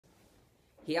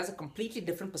he has a completely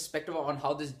different perspective on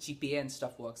how this GPA and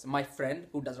stuff works. My friend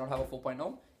who does not have a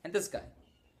 4.0, and this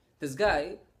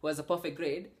guy who has a perfect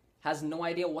grade has no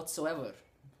idea whatsoever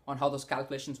on how those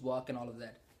calculations work and all of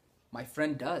that. My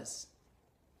friend does.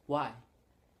 Why?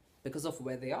 Because of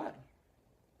where they are.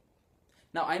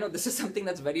 Now, I know this is something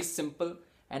that's very simple,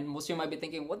 and most of you might be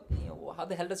thinking, how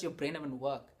the hell does your brain even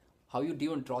work? How do you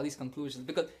even draw these conclusions?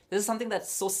 Because this is something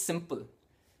that's so simple,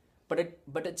 but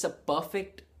it's a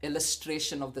perfect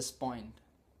illustration of this point.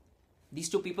 These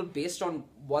two people, based on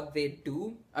what they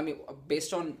do,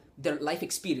 based on their life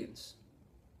experience,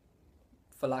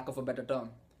 for lack of a better term,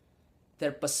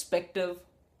 their perspective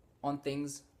on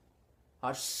things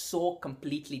are so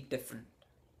completely different.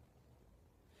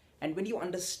 And when you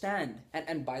understand,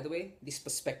 and by the way, these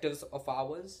perspectives of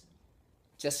ours,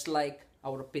 just like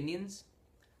our opinions,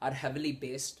 are heavily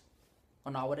based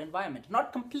on our environment.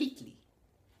 Not completely,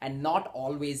 and not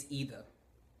always either,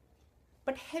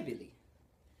 but heavily.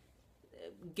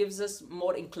 It gives us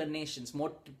more inclinations,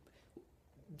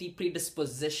 the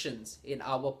predispositions in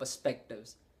our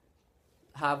perspectives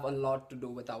have a lot to do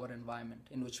with our environment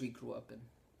in which we grew up in,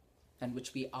 and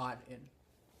which we are in.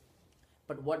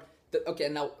 But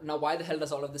now why the hell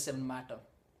does all of this even matter?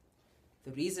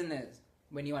 The reason is,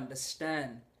 when you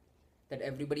understand that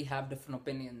everybody have different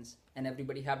opinions and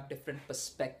everybody have different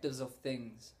perspectives of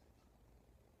things,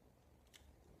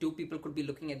 two people could be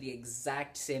looking at the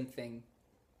exact same thing,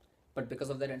 but because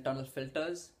of their internal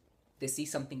filters, they see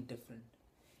something different.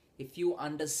 If you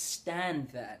understand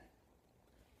that,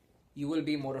 you will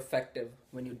be more effective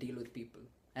when you deal with people.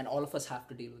 And all of us have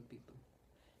to deal with people.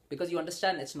 Because you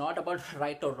understand it's not about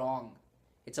right or wrong.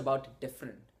 It's about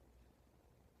different.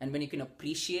 And when you can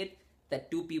appreciate that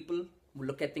two people will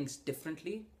look at things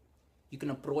differently, you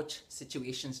can approach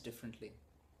situations differently.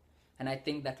 And I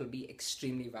think that will be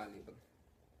extremely valuable.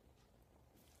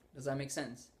 Does that make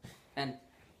sense? And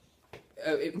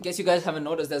in case you guys haven't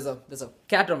noticed, there's a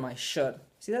cat on my shirt.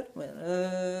 See that?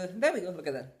 There we go. Look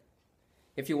at that.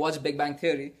 If you watch Big Bang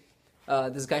Theory,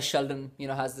 this guy Sheldon,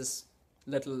 has this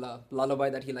little lullaby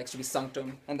that he likes to be sung to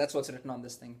him, and that's what's written on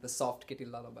this thing, the Soft Kitty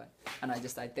Lullaby. And I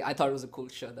thought it was a cool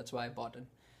shirt. That's why I bought it.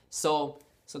 So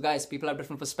guys, people have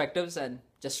different perspectives, and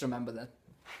just remember that.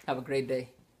 Have a great day.